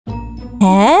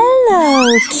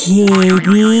Hello,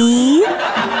 kitty.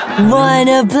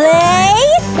 Wanna play?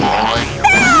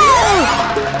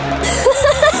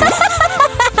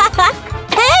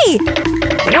 Hey!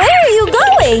 Where are you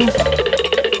going?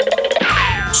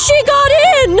 She got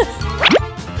in!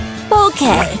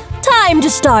 Okay, time to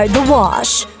start the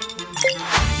wash.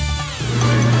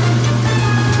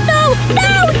 No!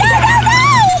 No! No! No!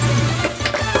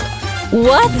 No!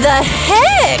 What the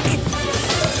heck?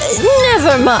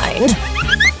 Never mind.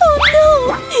 Oh no!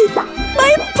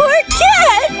 My poor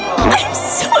cat! I'm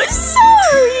so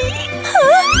sorry!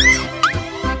 Huh?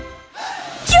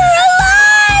 You're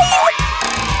alive!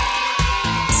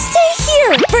 Stay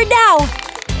here for now!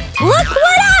 Look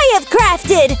what I have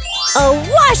crafted! A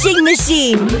washing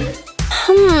machine!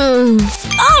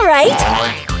 Alright!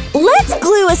 Let's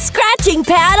glue a scratching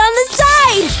pad on the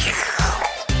side!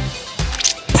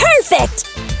 Perfect!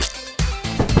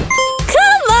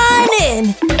 Come on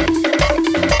in!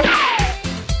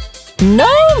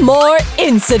 No more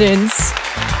incidents!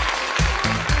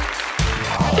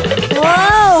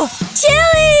 Whoa!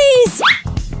 Chilies!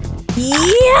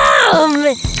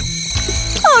 Yum!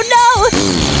 Oh no!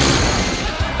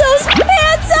 Those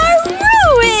pants are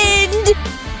ruined!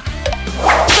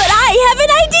 But I have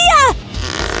an idea!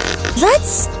 Let's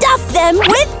stuff them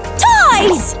with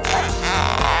toys!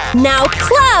 Now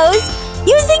close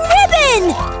using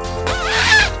ribbon!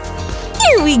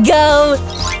 Here we go!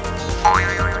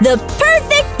 The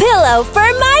perfect pillow for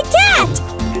my cat!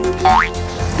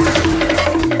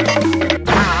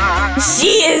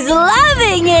 She is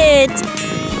loving it!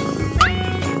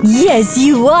 Yes,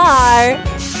 you are!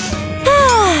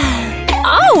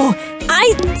 Oh!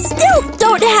 I still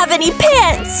don't have any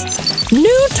pants!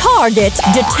 New target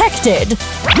detected!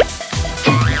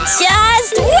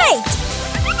 Just wait!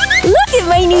 Look at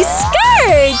my new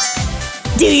skirt!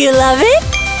 Do you love it?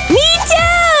 Me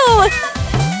too!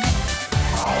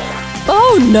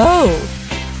 Oh no!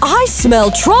 I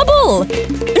smell trouble!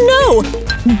 No!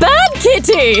 Bad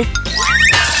kitty!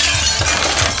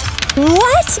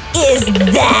 What is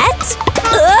that?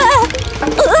 Oh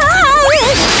no!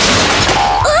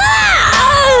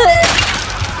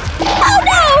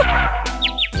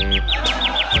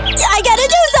 I gotta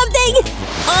do something!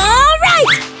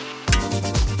 Alright!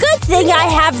 Good thing I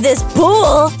have this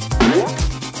pool!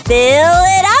 Fill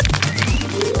it up!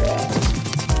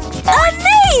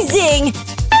 Amazing!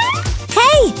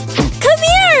 Hey! Come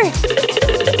here!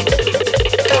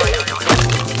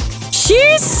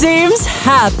 She seems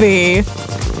happy.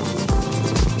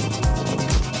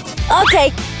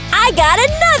 Okay, I got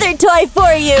another toy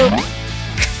for you!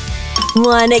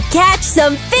 Wanna catch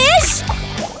some fish?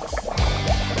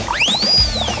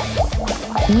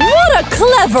 What a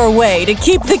clever way to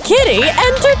keep the kitty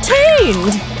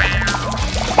entertained!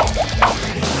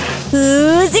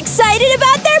 Who's excited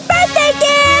about their birthday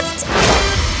gift?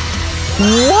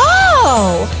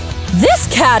 Wow! This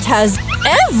cat has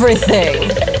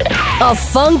everything! A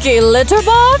funky litter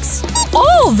box,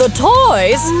 all the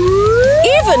toys,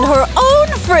 even her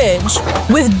own fridge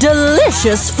with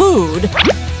delicious food.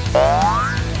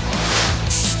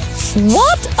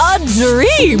 What a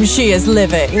dream she is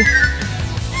living!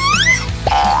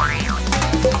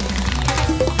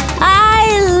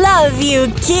 I love you,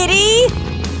 kitty!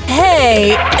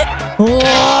 Hey…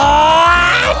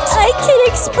 What? I can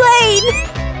explain!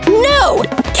 No!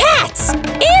 Cats!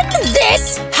 In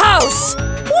this house!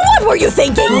 What were you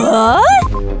thinking? What?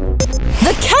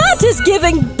 The cat is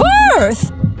giving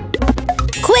birth!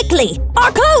 Quickly!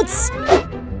 Our coats!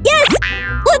 Yes!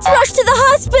 Let's rush to the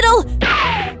hospital!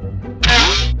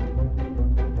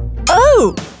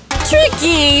 Oh!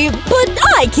 Tricky, but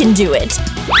I can do it!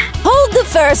 Hold the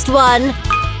first one!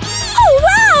 Oh,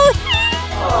 wow!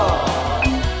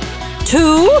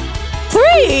 2,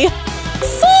 3,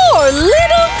 4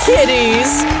 little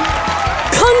kitties!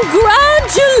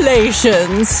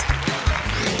 Congratulations!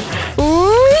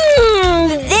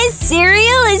 This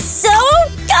cereal is so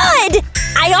good!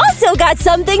 I also got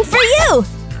something for you!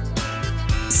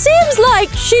 Seems like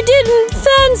she didn't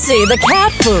fancy the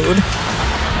cat food.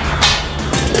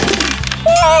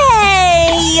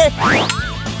 Yay!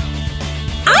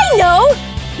 I know!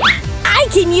 I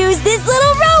can use this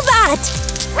little robot!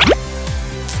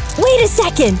 Wait a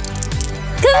second!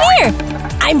 Come here!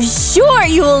 I'm sure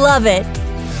you will love it!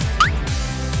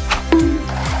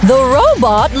 The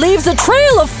robot leaves a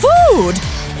trail of food!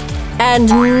 And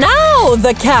now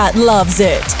the cat loves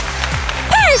it!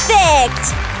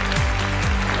 Perfect!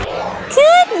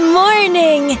 Good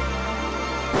morning!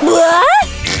 What?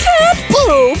 Cat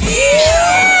poop!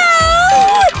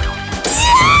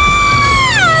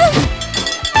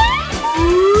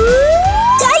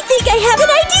 I think I have an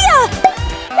idea!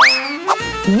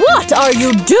 What are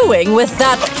you doing with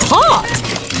that pot?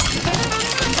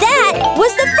 That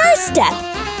was the first step.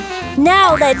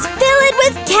 Now let's fill it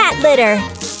with cat litter.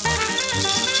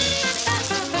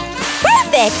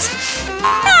 Perfect!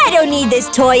 I don't need this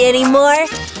toy anymore.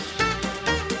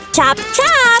 Chop,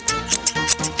 chop!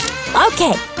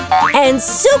 Okay, and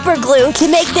super glue to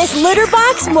make this litter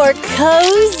box more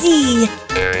cozy.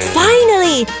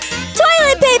 Finally!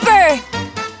 Toilet paper!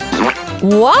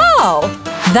 Wow!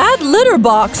 That litter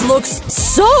box looks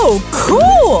so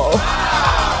cool!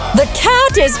 The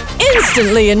cat is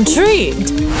instantly intrigued.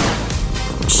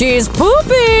 She's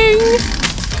pooping!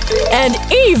 And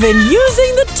even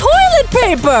using the toilet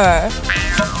paper!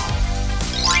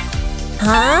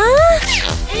 Huh?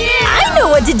 I know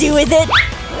what to do with it!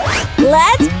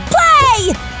 Let's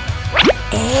play!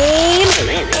 Aim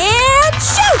and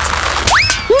shoot!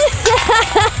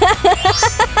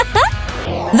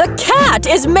 The cat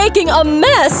is making a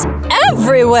mess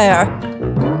everywhere!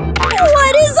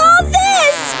 What is all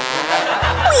this?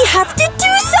 We have to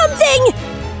do something!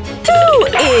 Who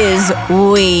is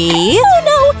we? Oh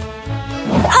no!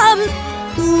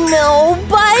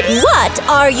 Nobody? What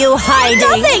are you hiding?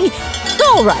 Nothing!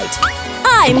 All right,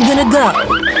 I'm gonna go.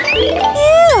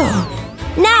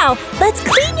 Ew! Now, let's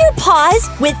clean your paws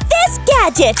with this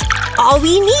gadget! All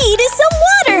we need is some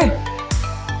water!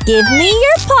 Give me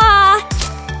your paw!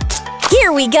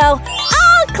 Here we go!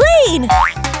 All clean!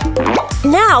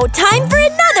 Now, time for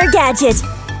another gadget!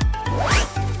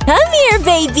 Come here,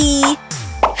 baby!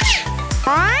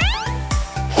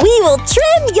 We will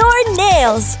trim your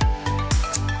nails!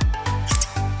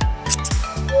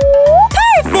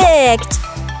 Perfect!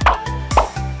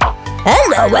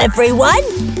 Hello, everyone!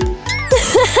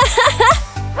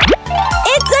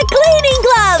 It's a cleaning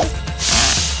glove!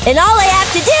 And all I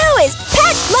have to do is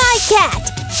pet my cat!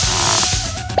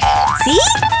 See?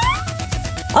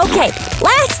 Okay,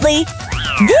 lastly,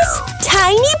 this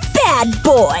tiny bad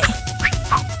boy!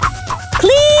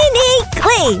 Clean,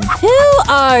 clean! Who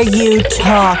are you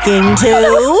talking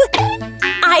to?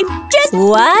 I'm just…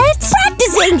 What?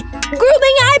 Practicing!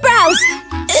 Grooming eyebrows!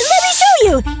 Let me show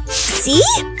you! See?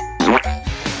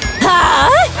 Huh?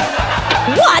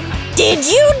 What did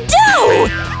you do?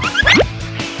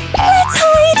 Let's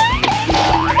hide!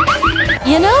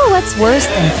 You know what's worse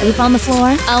than poop on the floor?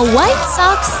 A white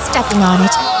sock stepping on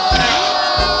it.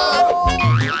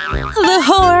 The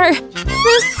horror!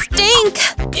 The stink!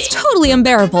 It's totally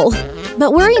unbearable.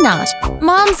 But worry not.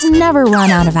 Moms never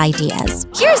run out of ideas.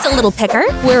 Here's a little picker.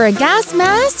 Wear a gas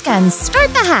mask and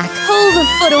start the hack. Pull the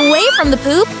foot away from the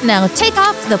poop. Now take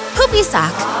off the poopy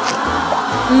sock.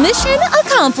 Mission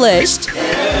accomplished.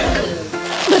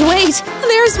 But wait,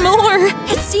 there's more.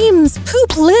 It seems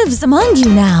poop lives among you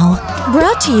now.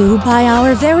 Brought to you by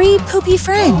our very poopy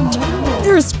friend.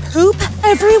 There's poop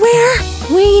everywhere.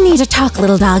 We need to talk,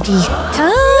 little doggy.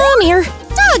 Come here.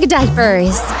 Dog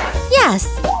diapers. Yes,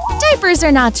 diapers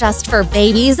are not just for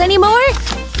babies anymore,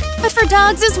 but for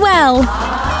dogs as well.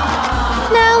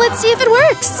 Now let's see if it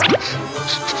works.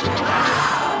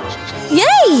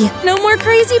 Yay! No more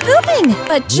crazy pooping!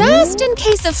 But just in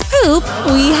case of poop,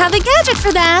 we have a gadget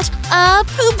for that. A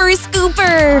pooper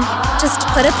scooper. Just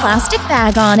put a plastic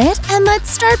bag on it and let's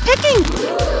start picking.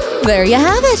 There you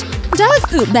have it. Dog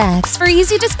poop bags for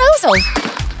easy disposal.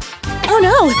 Oh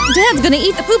no! Dad's gonna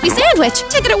eat the poopy sandwich!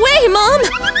 Take it away, Mom!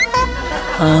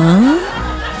 Huh?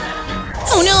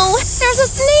 Oh no! There's a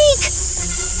snake!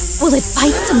 Will it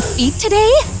bite some feet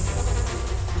today?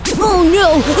 Oh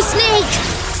no! The snake!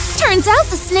 Turns out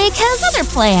the snake has other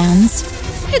plans.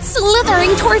 It's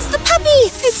slithering towards the puppy!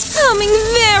 It's coming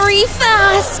very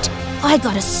fast! I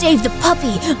gotta save the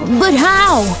puppy, but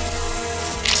how?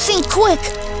 Think quick!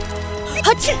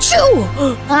 Achoo!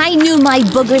 I knew my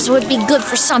boogers would be good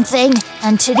for something,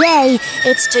 and today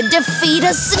it's to defeat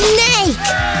a snake!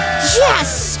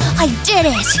 Yes! I did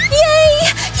it! Yay!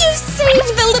 You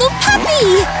saved the little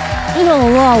puppy!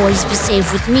 You'll always be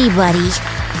safe with me, buddy.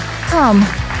 Come,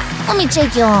 let me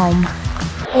take you home.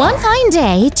 One fine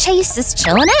day, Chase is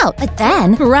chilling out, but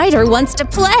then Ryder wants to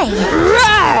play.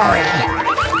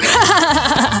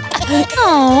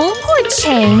 Oh, poor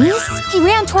Chase. He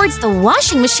ran towards the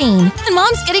washing machine, and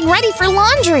Mom's getting ready for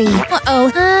laundry.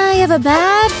 Uh-oh, I have a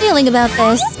bad feeling about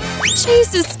this.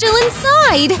 Chase is still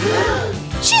inside.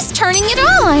 She's turning it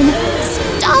on.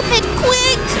 Stop it,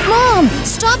 quick! Mom,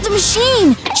 stop the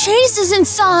machine. Chase is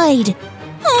inside.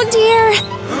 Oh, dear.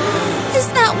 Is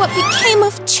that what became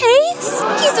of Chase?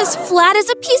 He's as flat as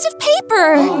a piece of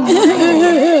paper.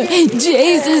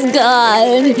 Chase is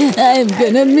gone. I'm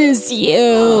gonna miss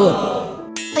you.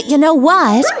 But you know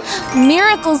what?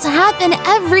 Miracles happen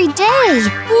every day.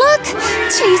 Look,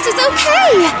 Chase is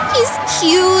okay. He's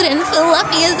cute and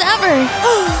fluffy as ever.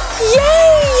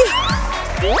 Yay!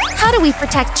 How do we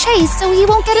protect Chase so he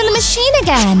won't get in the machine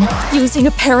again? Using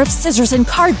a pair of scissors and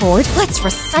cardboard, let's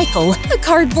recycle the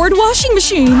cardboard washing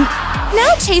machine.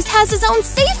 Now Chase has his own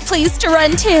safe place to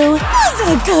run to. He's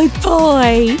a good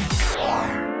boy.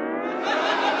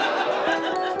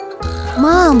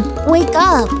 Mom, wake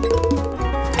up.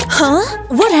 Huh?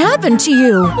 What happened to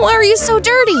you? Why are you so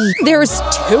dirty? There's 2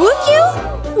 of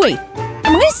you? Wait,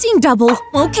 am I seeing double?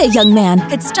 Okay, young man,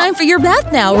 it's time for your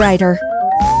bath now, Ryder.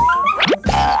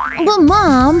 But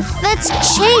Mom, that's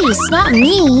Chase, not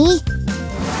me.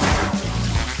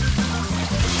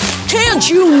 Can't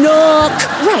you knock?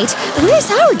 Right,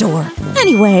 where's our door?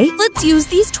 Anyway, let's use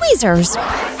these tweezers.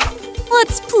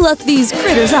 Let's pluck these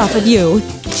critters off of you.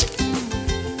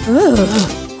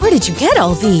 Ugh, where did you get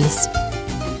all these?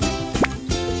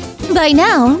 By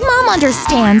now, Mom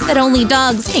understands that only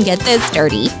dogs can get this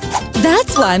dirty.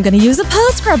 That's why I'm gonna use a paw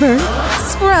scrubber.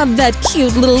 Scrub that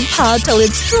cute little paw till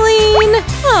it's clean.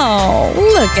 Oh,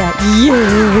 look at you.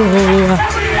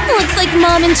 Looks like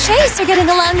Mom and Chase are getting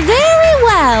along very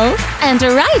well. And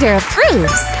Ryder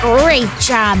approves. Great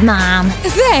job, Mom.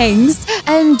 Thanks.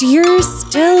 And you're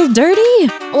still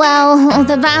dirty? Well,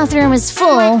 the bathroom is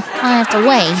full. I have to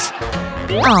wait.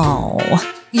 Oh,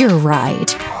 you're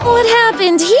right. What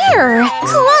happened here?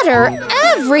 Clutter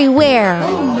everywhere.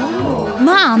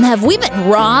 Mom, have we been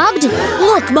robbed?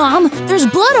 Look, Mom, there's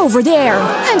blood over there.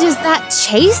 And is that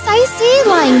Chase I see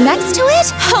lying next to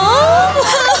it? Huh?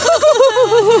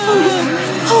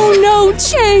 Oh no,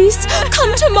 Chase!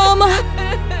 Come to Mama!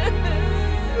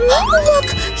 Look,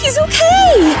 he's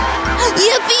okay!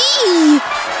 Yippee!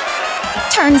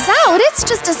 Turns out it's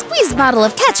just a squeeze bottle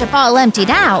of ketchup all emptied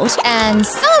out. And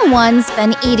someone's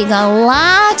been eating a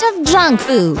lot of junk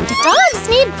food. Dogs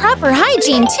need proper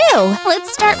hygiene too.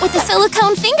 Let's start with the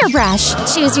silicone finger brush.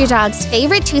 Choose your dog's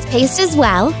favorite toothpaste as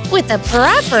well. With the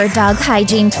proper dog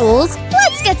hygiene tools,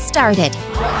 let's get started.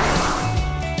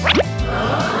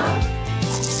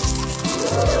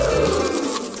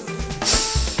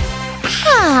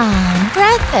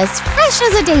 Breath as fresh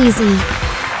as a daisy.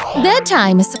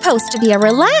 Bedtime is supposed to be a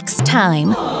relaxed time.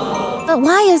 But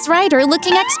why is Ryder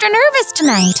looking extra nervous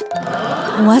tonight?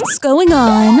 What's going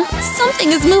on? Something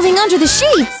is moving under the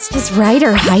sheets. Is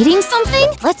Ryder hiding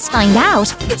something? Let's find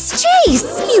out. It's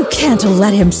Chase! You can't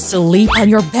let him sleep on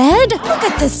your bed? Look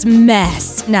at this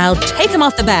mess. Now take him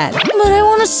off the bed. But I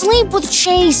want to sleep with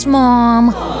Chase,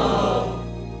 Mom.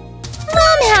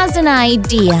 Mom has an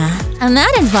idea. And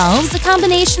that involves a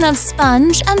combination of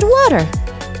sponge and water.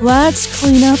 Let's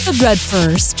clean out the bed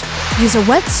first. Use a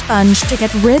wet sponge to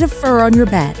get rid of fur on your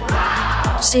bed.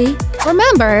 See?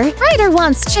 Remember, Ryder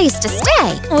wants Chase to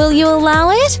stay. Will you allow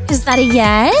it? Is that a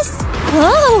yes?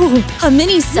 Whoa! A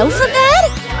mini sofa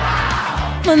bed?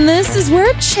 And this is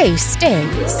where Chase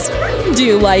stays. Do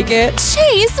you like it?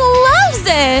 Chase loves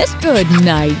it! Good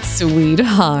night,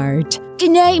 sweetheart.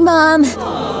 Good night, Mom.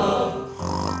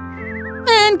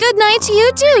 And good night to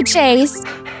you too, Chase.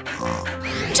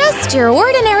 Just your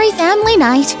ordinary family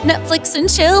night. Netflix and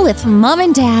chill with Mom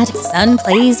and Dad. Son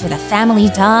plays with a family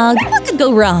dog. What could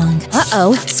go wrong?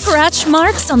 Uh-oh, scratch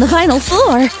marks on the vinyl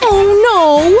floor. Oh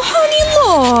no, honey,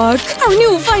 look! Our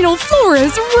new vinyl floor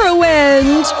is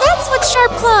ruined! That's what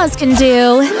sharp claws can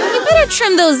do. You better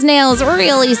trim those nails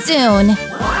really soon.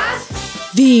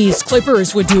 These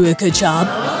clippers would do a good job.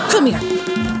 Come here.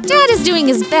 Dad is doing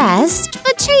his best,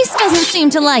 but Chase doesn't seem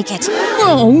to like it.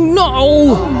 Oh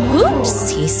no! Oops,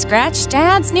 he scratched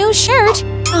Dad's new shirt.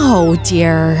 Oh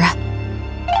dear.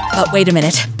 But wait a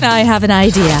minute, I have an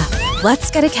idea.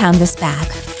 Let's get a canvas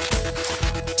bag.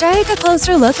 Take a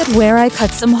closer look at where I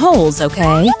cut some holes,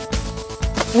 okay?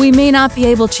 We may not be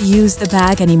able to use the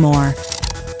bag anymore.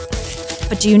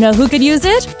 But do you know who could use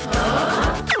it?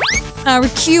 Our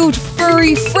cute,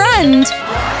 furry friend!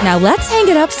 Now let's hang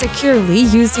it up securely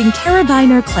using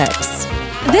carabiner clips.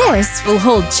 This will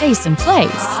hold Chase in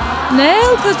place.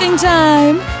 Nail clipping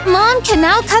time! Mom can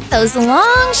now cut those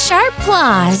long, sharp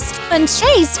claws. And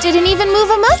Chase didn't even move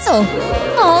a muscle.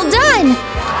 All done!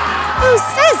 Who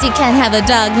says you can't have a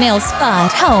dog nail spa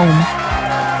at home?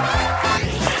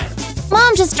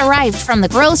 Mom just arrived from the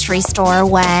grocery store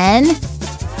when…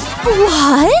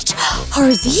 What?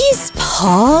 Are these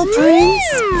paw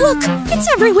prints? Look, it's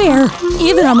everywhere!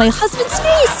 Even on my husband's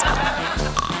face!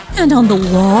 And on the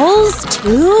walls,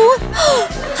 too?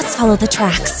 Let's follow the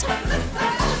tracks.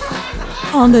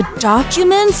 On the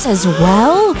documents as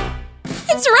well?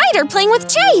 It's Ryder playing with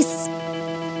Chase!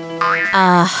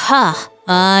 Aha!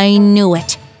 I knew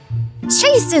it.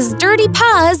 Chase's dirty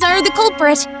paws are the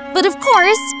culprit. But of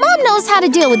course, Mom knows how to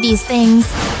deal with these things.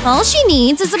 All she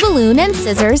needs is a balloon and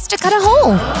scissors to cut a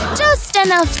hole. Just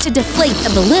enough to deflate the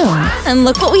balloon. And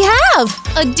look what we have!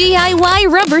 A DIY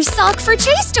rubber sock for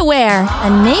Chase to wear.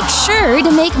 And make sure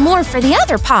to make more for the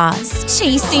other paws.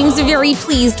 Chase seems very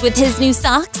pleased with his new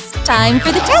socks. Time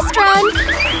for the test run.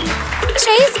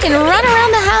 Chase can run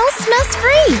around the house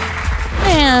mess-free.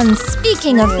 And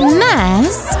speaking of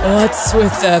mess… What's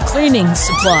with the cleaning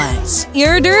supplies?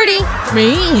 You're dirty.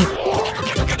 Me?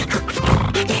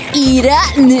 Eat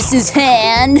that, Mrs.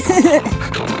 Hand.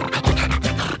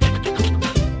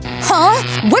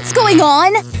 Huh? What's going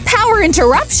on? Power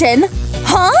interruption?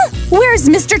 Huh? Where's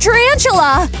Mr.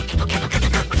 Tarantula?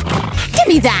 Give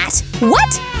me that!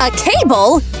 What? A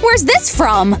cable? Where's this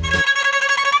from?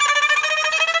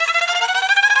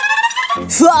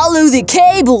 Follow the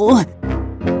cable!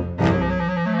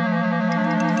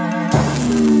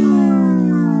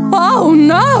 Oh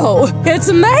no!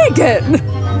 It's Megan!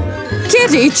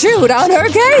 Kitty chewed on her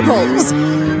cables!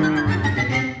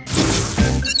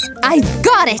 I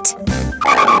got it!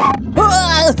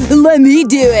 Let me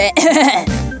do it!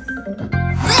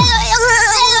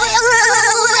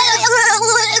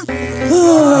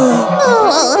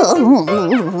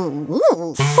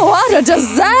 What a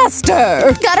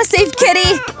disaster! Gotta save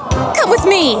Kitty! Come with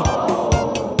me!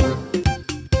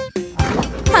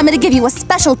 I'm gonna give you a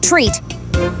special treat!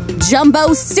 Jumbo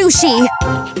sushi!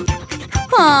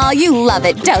 Aw, you love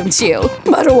it, don't you?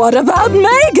 But what about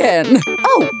Megan?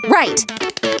 Oh, right!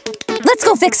 Let's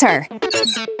go fix her!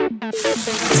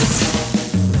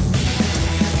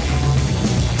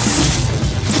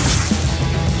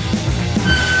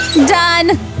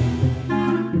 Done!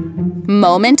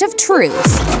 Moment of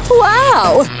truth.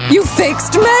 Wow! You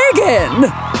fixed Megan!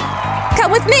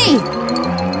 Come with me!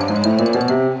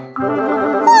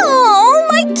 Oh,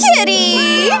 my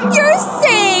kitty! You're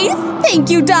safe! Thank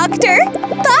you, doctor!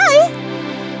 Bye!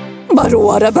 But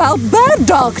what about Bad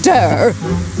Doctor?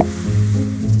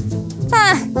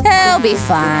 He'll be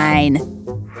fine.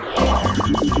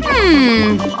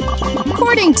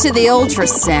 According to the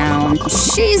ultrasound,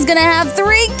 she's gonna have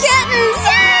 3 kittens!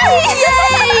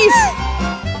 Yay!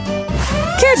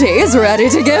 Kitty's ready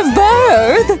to give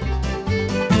birth!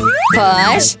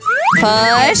 Push!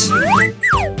 Push!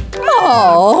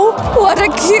 Oh, what a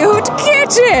cute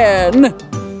kitten!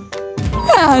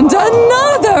 And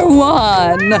another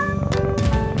one!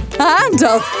 And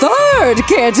a 3rd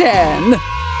kitten!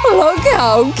 Look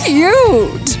how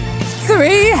cute!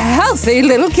 3 healthy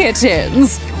little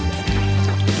kittens!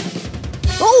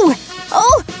 Oh!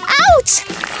 Oh! Ouch!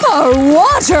 Our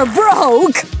water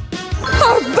broke!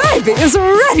 Our baby is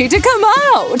ready to come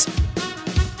out!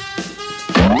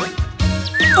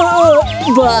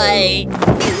 But…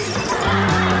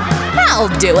 I'll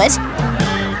do it!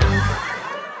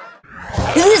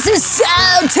 This is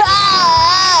so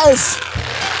tough!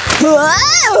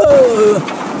 Whoa!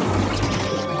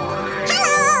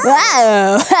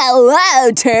 Whoa!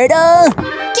 Hello, turtle!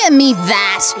 Give me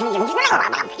that!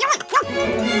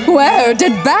 Where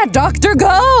did Bad Doctor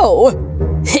go?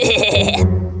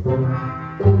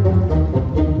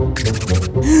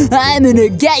 I'm gonna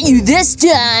get you this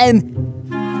time!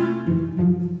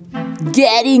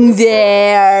 Getting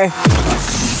there!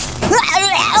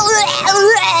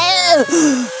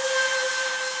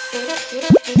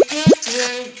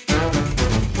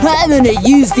 I'm gonna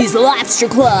use these lobster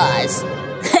claws!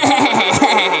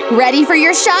 Ready for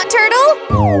your shot, turtle?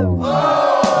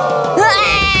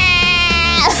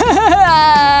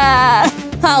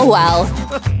 Oh well.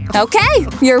 Okay,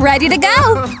 you're ready to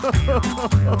go.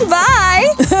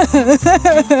 Bye!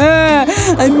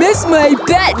 I miss my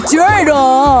pet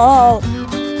turtle!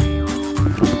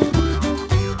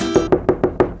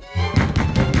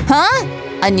 Huh?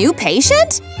 A new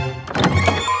patient?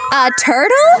 A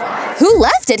turtle? Who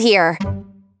left it here?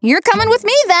 You're coming with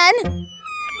me then.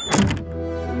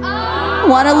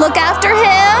 Wanna look after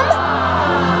him?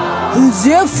 Is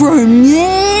it for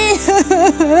me?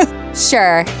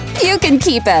 Sure, you can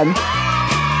keep him.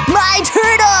 My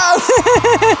turtle!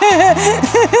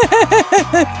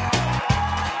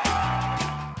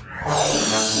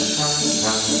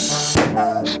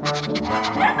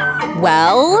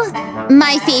 Well,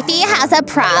 my Fifi has a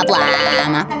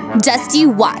problem. Just you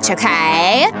watch,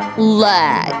 okay?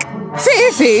 Look.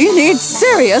 Fifi needs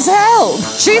serious help!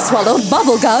 She swallowed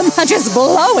bubblegum and she's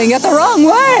blowing it the wrong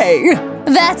way!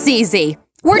 That's easy.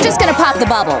 We're just gonna pop the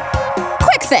bubble.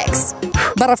 Quick fix.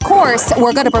 But of course,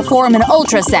 we're gonna perform an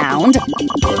ultrasound.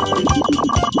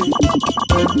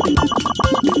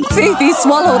 Fifi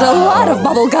swallowed a lot of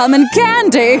bubblegum and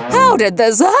candy. How did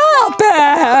this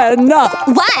happen?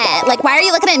 What? Like, why are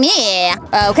you looking at me?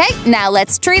 Okay, now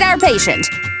let's treat our patient.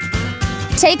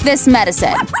 Take this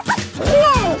medicine.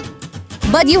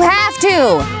 But you have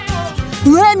to.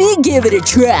 Let me give it a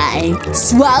try.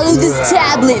 Swallow this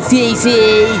tablet,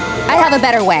 Fifi. I have a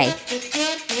better way.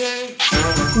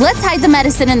 Let's hide the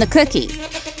medicine in the cookie.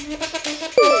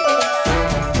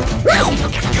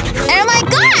 Oh my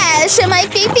gosh! My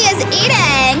Fifi is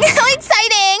eating! How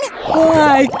exciting!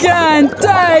 I can't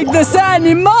take this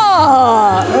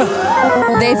anymore!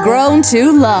 They've grown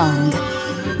too long.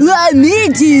 Let me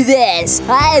do this!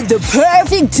 I have the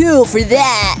perfect tool for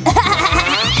that!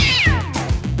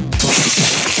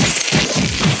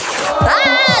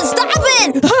 Stop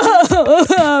it!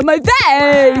 My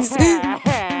face!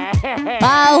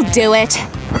 I'll do it.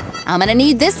 I'm gonna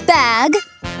need this bag.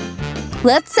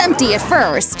 Let's empty it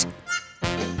first.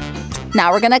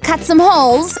 Now we're gonna cut some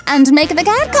holes and make the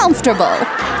cat comfortable.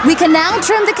 We can now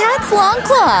trim the cat's long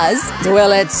claws.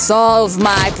 Will it solve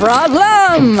my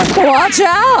problem? Watch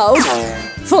out!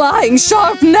 Flying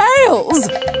sharp nails!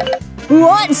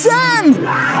 Want some?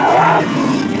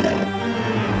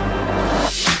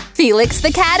 Felix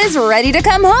the cat is ready to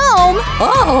come home.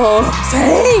 Oh,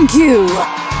 thank you.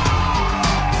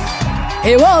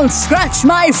 He won't scratch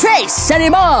my face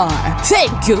anymore!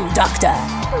 Thank you, Doctor!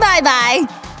 Bye-bye.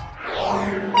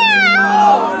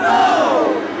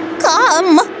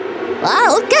 Come!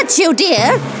 I'll get you,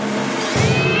 dear.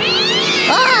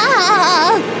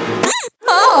 Ah!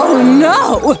 Oh,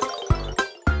 no!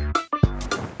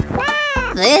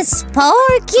 This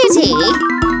poor kitty.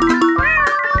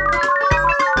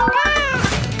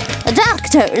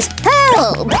 Doctors,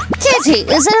 help! Kitty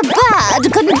is in a bad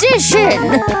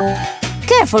condition.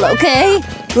 Careful, okay?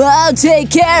 I'll take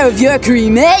care of your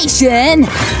cremation!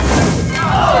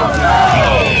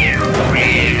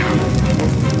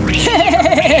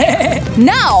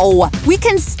 No! We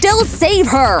can still save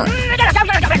her!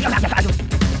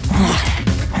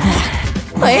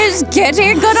 Is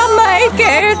Kitty gonna make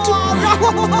it?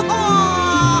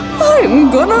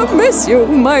 I'm gonna miss you,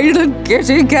 my little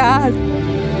kitty cat.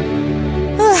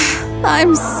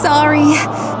 I'm sorry.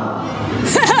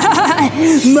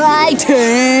 My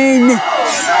turn!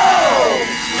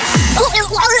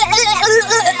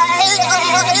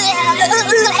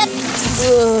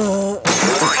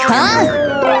 Huh?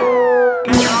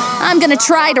 I'm gonna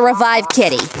try to revive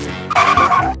Kitty.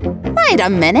 Wait a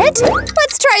minute.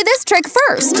 Let's try this trick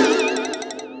first.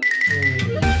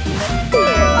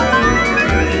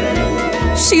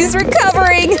 She's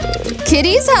recovering.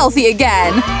 Kitty's healthy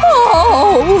again.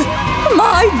 Oh,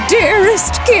 my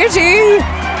dearest Kitty.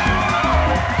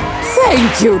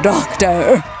 Thank you,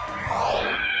 Doctor.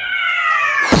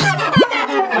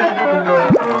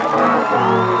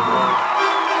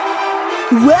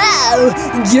 Wow,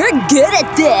 you're good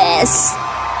at this.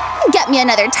 Get me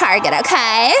another target,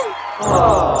 okay?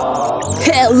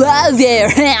 Hello there,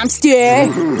 hamster.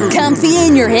 Comfy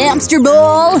in your hamster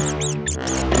ball?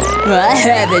 I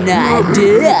have an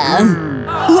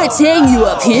idea. Let's hang you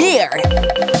up here.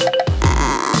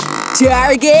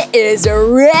 Target is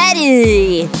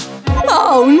ready.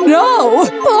 Oh no,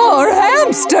 poor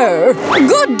hamster.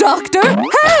 Good doctor,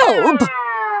 help.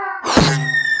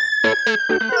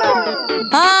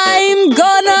 I'm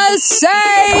gonna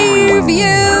save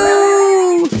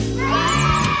you!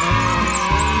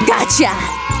 Gotcha!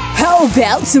 How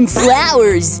about some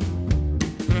flowers?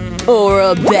 Or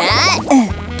a bat?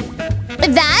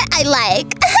 That I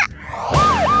like.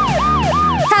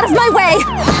 Out of my way!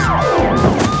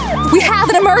 We have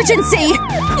an emergency!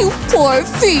 You poor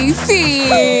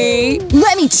Fifi!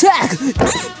 Let me check!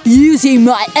 Using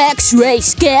my X-ray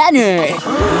scanner!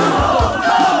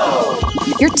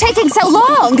 You're taking so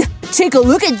long! Take a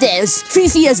look at this!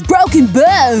 Fifi has broken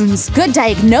bones! Good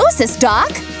diagnosis,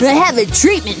 Doc! I have a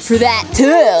treatment for that,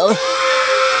 too!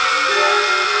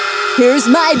 Here's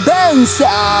my bone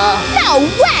saw! No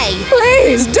way!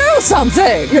 Please do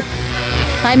something!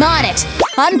 I'm on it!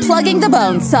 Unplugging the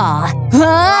bone saw!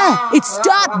 Huh? It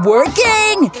stopped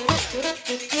working?!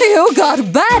 You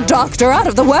got bad doctor out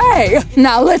of the way!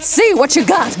 Now let's see what you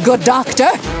got, good doctor!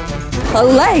 A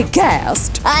leg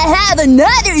cast! I have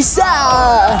another saw!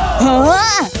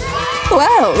 Huh?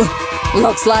 Well,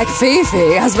 looks like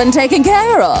Fifi has been taken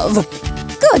care of.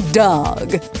 Good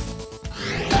dog.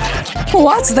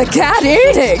 What's the cat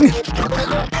eating?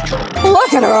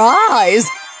 Look at her eyes!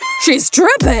 She's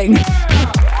tripping!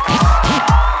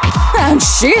 And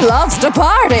she loves to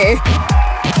party!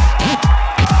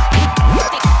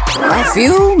 A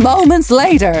few moments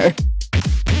later.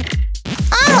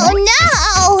 Oh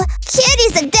no!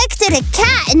 Kitty's addicted to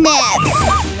catnip!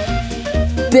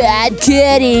 Bad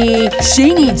kitty!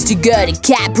 She needs to go to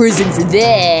cat prison for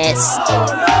this!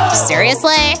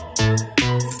 Seriously?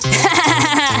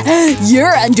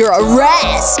 You're under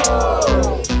arrest!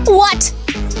 What?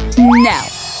 No.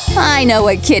 I know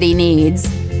what kitty needs.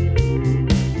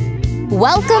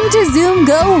 Welcome to Zoom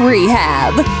Go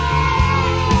Rehab.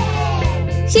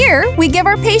 Here, we give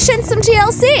our patients some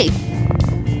TLC.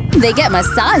 They get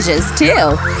massages,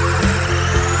 too.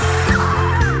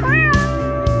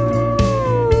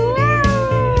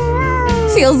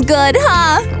 Feels good,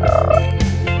 huh?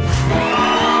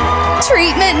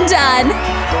 Treatment done.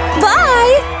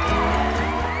 Bye!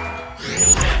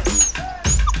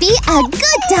 Be a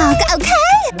good dog,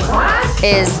 okay?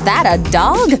 Is that a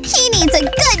dog? He needs a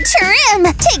good trim.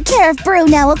 Take care of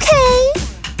Bruno, okay?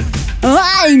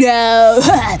 I know!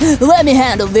 Let me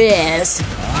handle this.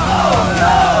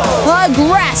 A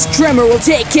grass trimmer will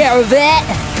take care of it.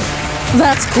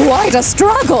 That's quite a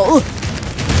struggle.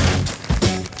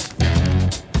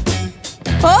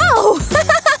 Oh!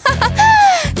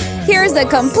 Here's a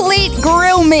complete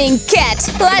grooming kit.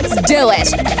 Let's do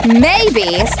it.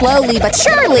 Maybe, slowly but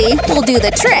surely, we'll do the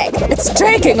trick. It's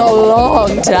taking a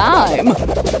long time.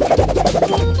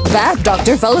 That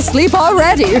doctor fell asleep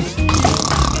already.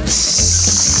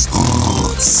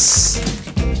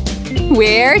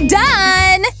 We're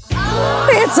done!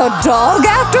 It's a dog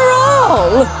after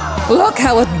all! Look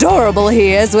how adorable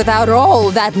he is without all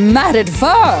that matted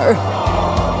fur!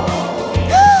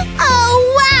 Oh,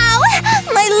 wow!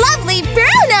 My lovely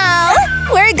Bruno!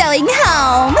 We're going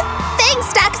home.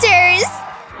 Thanks, doctors!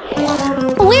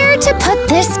 Where to put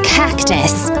this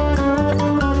cactus?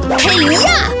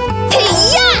 Hey-ya!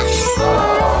 Hey-ya!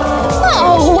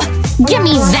 Oh! Give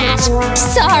me that!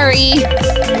 Sorry!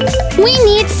 We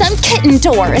need some kitten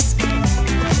doors.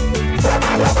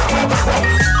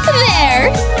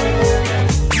 There!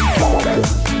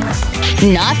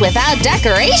 Not without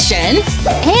decoration!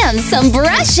 And some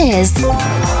brushes!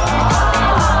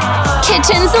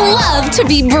 Kittens love to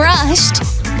be brushed!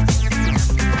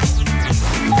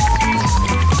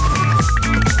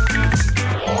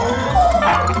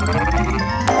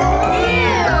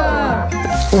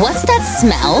 What's that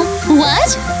smell?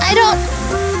 What? I don't…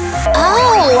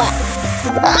 Oh!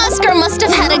 Oscar must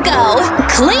have had to go.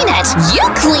 Clean it! You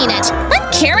clean it!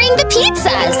 I'm carrying the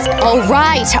pizzas!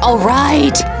 Alright,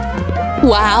 alright.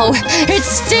 Wow, it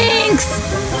stinks!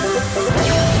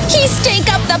 He stink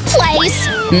up the place!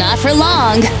 Not for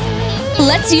long.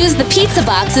 Let's use the pizza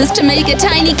boxes to make a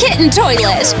tiny kitten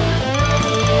toilet.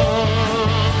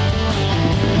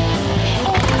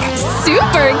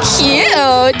 Super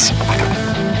cute!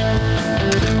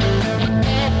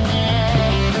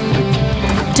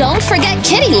 Don't forget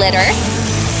kitty litter!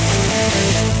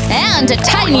 And a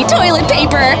tiny toilet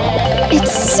paper!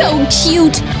 It's so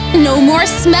cute! No more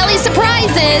smelly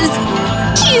surprises!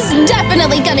 He's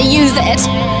definitely gonna use it!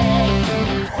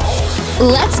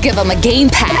 Let's give him a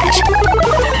gamepad.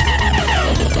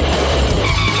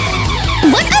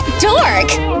 What a dork!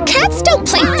 Cats don't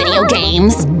play video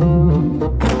games!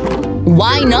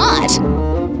 Why not?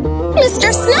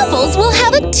 Mr. Snuffles will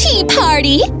have a tea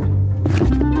party!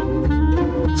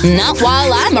 Not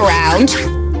while I'm around.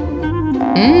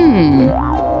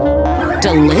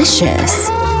 Delicious.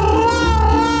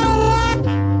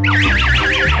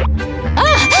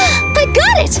 Ah! I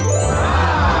got it!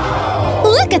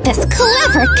 Look at this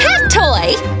clever cat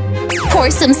toy! Pour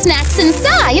some snacks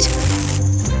inside,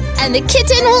 and the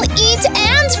kitten will eat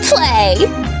and play!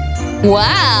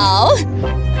 Wow!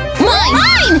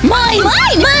 Mine! Mine!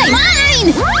 Mine! Mine!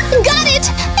 Mine! Got it!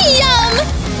 Yum!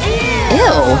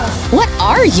 Ew! What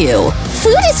are you?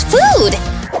 Food is food!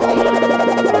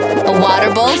 A water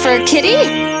bowl for a kitty?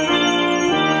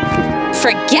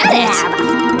 Forget it!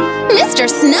 Mr.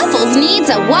 Snuffles needs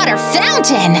a water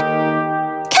fountain!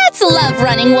 Cats love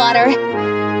running water!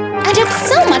 And it's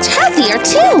so much healthier,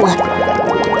 too!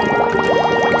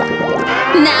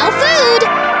 Now food!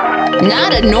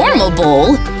 Not a normal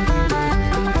bowl.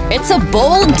 It's a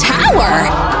bowl tower!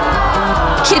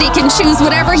 Kitty can choose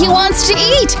whatever he wants to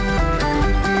eat!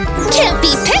 Can't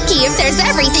be picky if there's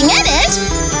everything in it!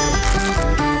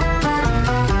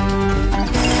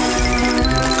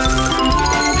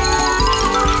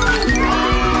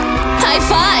 High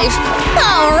five!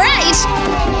 All right!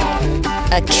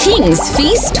 A king's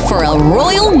feast for a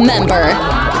royal member.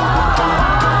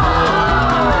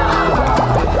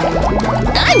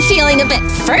 I'm feeling a bit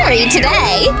furry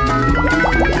today!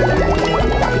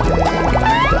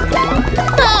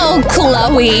 Oh,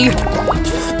 Chloe!